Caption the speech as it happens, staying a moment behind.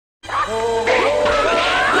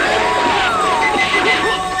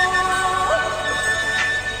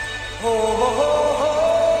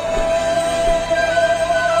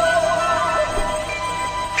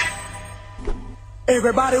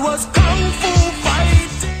Everybody was kung fu fighting.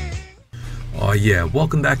 Oh yeah,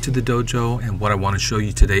 welcome back to the dojo, and what I want to show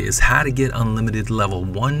you today is how to get unlimited level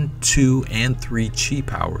 1, 2, and 3 chi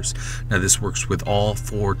powers. Now this works with all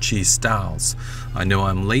 4 chi styles. I know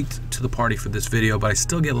I'm late to the party for this video, but I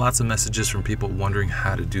still get lots of messages from people wondering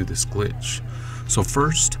how to do this glitch. So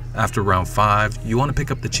first, after round 5, you want to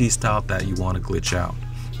pick up the chi style that you want to glitch out.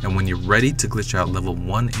 And when you're ready to glitch out level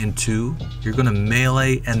 1 and 2, you're going to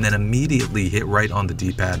melee and then immediately hit right on the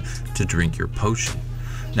D-pad to drink your potion.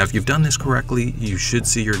 Now if you've done this correctly, you should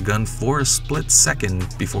see your gun for a split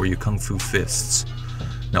second before you kung fu fists.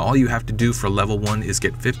 Now all you have to do for level 1 is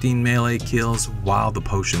get 15 melee kills while the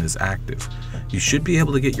potion is active. You should be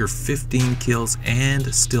able to get your 15 kills and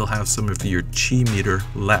still have some of your chi meter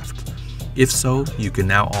left. If so, you can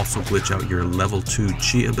now also glitch out your level 2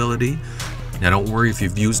 chi ability. Now don't worry if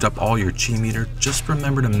you've used up all your chi meter, just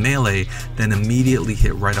remember to melee, then immediately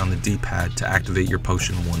hit right on the D-pad to activate your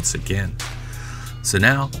potion once again. So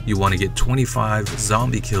now you want to get 25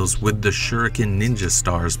 zombie kills with the Shuriken Ninja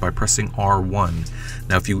Stars by pressing R1.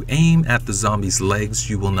 Now if you aim at the zombie's legs,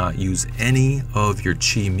 you will not use any of your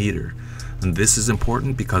chi meter. And this is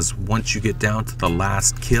important because once you get down to the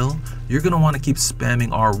last kill, you're going to want to keep spamming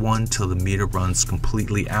R1 till the meter runs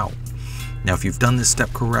completely out. Now if you've done this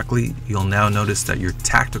step correctly, you'll now notice that your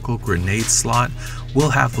tactical grenade slot will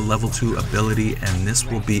have the level 2 ability, and this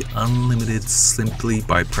will be unlimited simply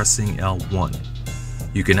by pressing L1.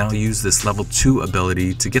 You can now use this level 2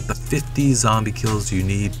 ability to get the 50 zombie kills you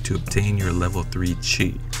need to obtain your level 3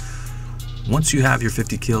 chi. Once you have your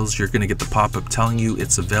 50 kills, you're going to get the pop-up telling you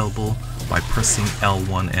it's available by pressing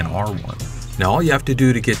L1 and R1. Now all you have to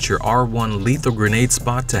do to get your R1 lethal grenade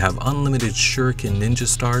spot to have unlimited Shuriken Ninja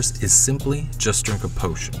Stars is simply just drink a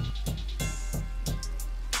potion.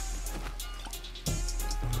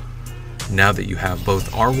 Now that you have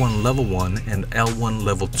both R1 level 1 and L1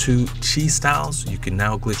 level 2 chi styles, you can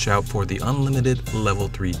now glitch out for the unlimited level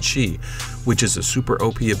 3 chi, which is a super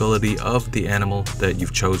OP ability of the animal that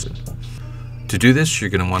you've chosen. To do this, you're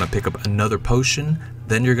going to want to pick up another potion,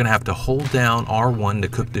 then you're going to have to hold down R1 to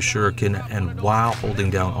cook the shuriken, and while holding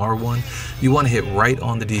down R1, you want to hit right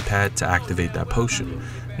on the D-pad to activate that potion.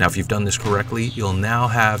 Now if you've done this correctly, you'll now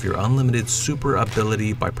have your unlimited super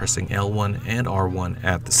ability by pressing L1 and R1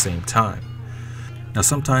 at the same time. Now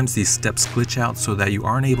sometimes these steps glitch out so that you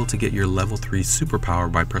aren't able to get your level 3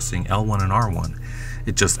 superpower by pressing L1 and R1.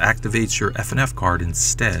 It just activates your FNF card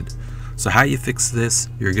instead. So how you fix this,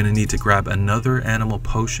 you're going to need to grab another animal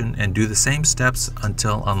potion and do the same steps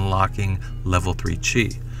until unlocking level 3 chi.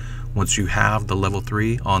 Once you have the level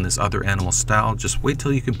 3 on this other animal style, just wait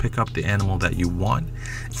till you can pick up the animal that you want.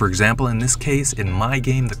 For example, in this case, in my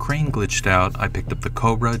game, the crane glitched out. I picked up the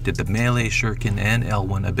cobra, did the melee shuriken and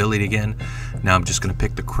L1 ability again. Now I'm just going to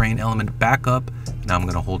pick the crane element back up. Now I'm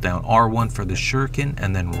going to hold down R1 for the shuriken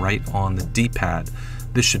and then right on the D-pad.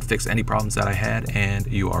 This should fix any problems that I had, and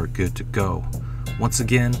you are good to go. Once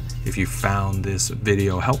again, if you found this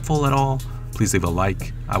video helpful at all, please leave a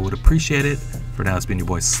like. I would appreciate it. For now, it's been your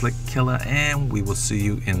boy Sliq, Killa, and we will see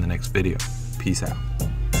you in the next video. Peace out.